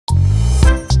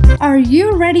Are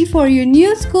you ready for your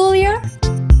new school year?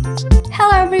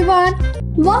 Hello everyone!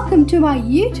 Welcome to my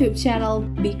YouTube channel,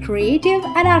 Be Creative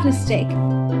and Artistic.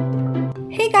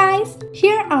 Hey guys,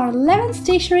 here are 11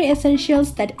 stationery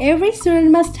essentials that every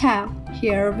student must have.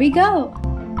 Here we go!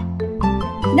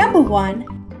 Number 1.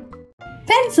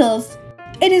 Pencils.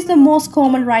 It is the most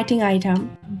common writing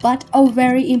item, but a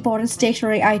very important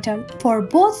stationery item for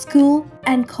both school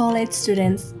and college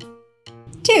students.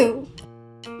 2.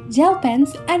 Gel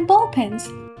pens and ball pens.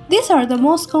 These are the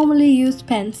most commonly used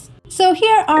pens. So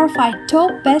here are 5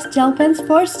 top best gel pens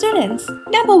for students.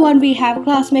 Number 1, we have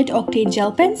Classmate Octane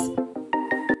gel pens,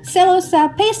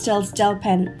 Cellosa Pastels gel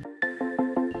pen,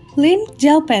 Lindt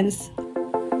gel pens,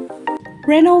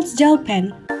 Reynolds gel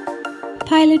pen,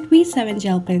 Pilot V7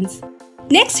 gel pens.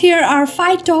 Next, here are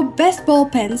 5 top best ball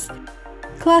pens.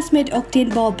 Classmate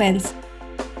Octane ball pens,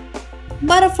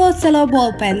 Butterfly Cello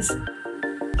ball pens,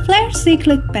 Flair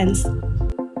Click pens,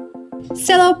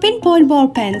 Cello Pinpoint ball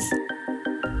pens,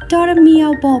 Dora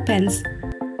Meow ball pens.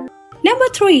 Number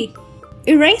 3.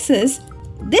 Erasers.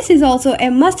 This is also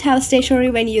a must-have stationery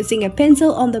when using a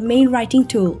pencil on the main writing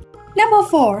tool. Number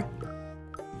 4.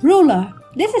 Ruler.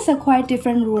 This is a quite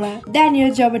different ruler than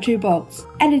your geometry box,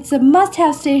 and it's a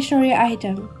must-have stationery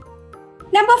item.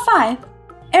 Number 5.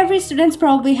 Every student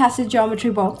probably has a geometry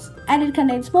box, and it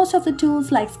contains most of the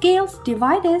tools like scales,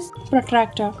 dividers,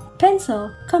 protractor,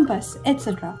 pencil, compass,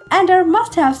 etc. and are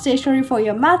must-have stationery for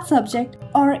your math subject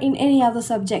or in any other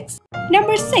subjects.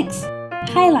 Number 6.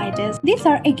 Highlighters. These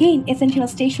are again essential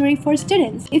stationery for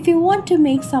students. If you want to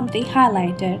make something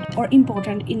highlighted or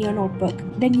important in your notebook,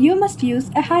 then you must use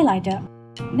a highlighter.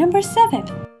 Number 7.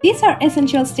 These are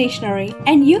essential stationery,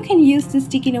 and you can use the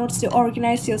sticky notes to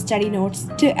organize your study notes,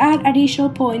 to add additional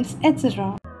points,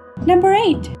 etc. Number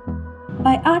 8.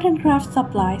 Buy art and craft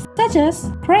supplies such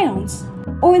as crayons,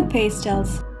 oil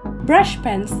pastels, brush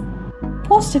pens,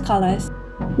 poster colors,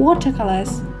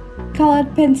 watercolors,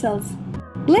 colored pencils,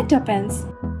 glitter pens,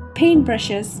 paint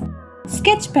brushes,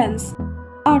 sketch pens,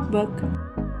 art book,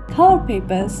 color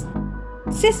papers,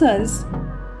 scissors,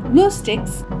 glue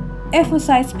sticks, A4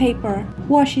 size paper,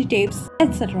 washi tapes,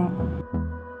 etc.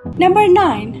 Number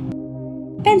 9.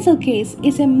 Pencil case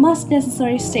is a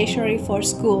must-necessary stationery for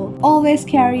school. Always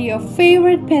carry your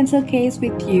favorite pencil case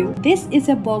with you. This is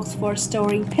a box for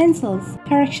storing pencils,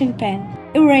 correction pen,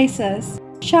 erasers,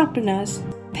 sharpeners,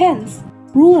 pens,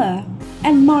 ruler,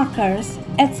 and markers,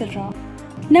 etc.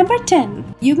 Number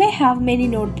 10. You may have many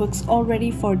notebooks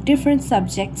already for different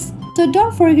subjects. So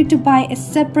don't forget to buy a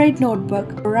separate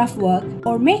notebook, rough work,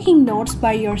 or making notes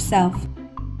by yourself.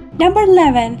 Number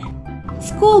 11.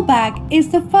 School bag is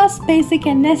the first basic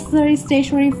and necessary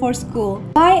stationery for school.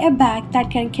 Buy a bag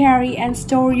that can carry and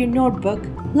store your notebook,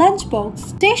 lunchbox,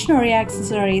 stationery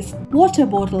accessories, water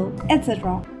bottle,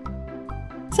 etc.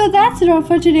 So that's it all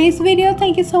for today's video.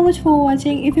 Thank you so much for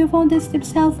watching. If you found these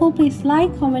tips helpful, please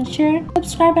like, comment, share,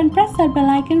 subscribe and press that bell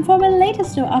icon for my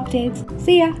latest new updates.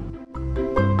 See ya!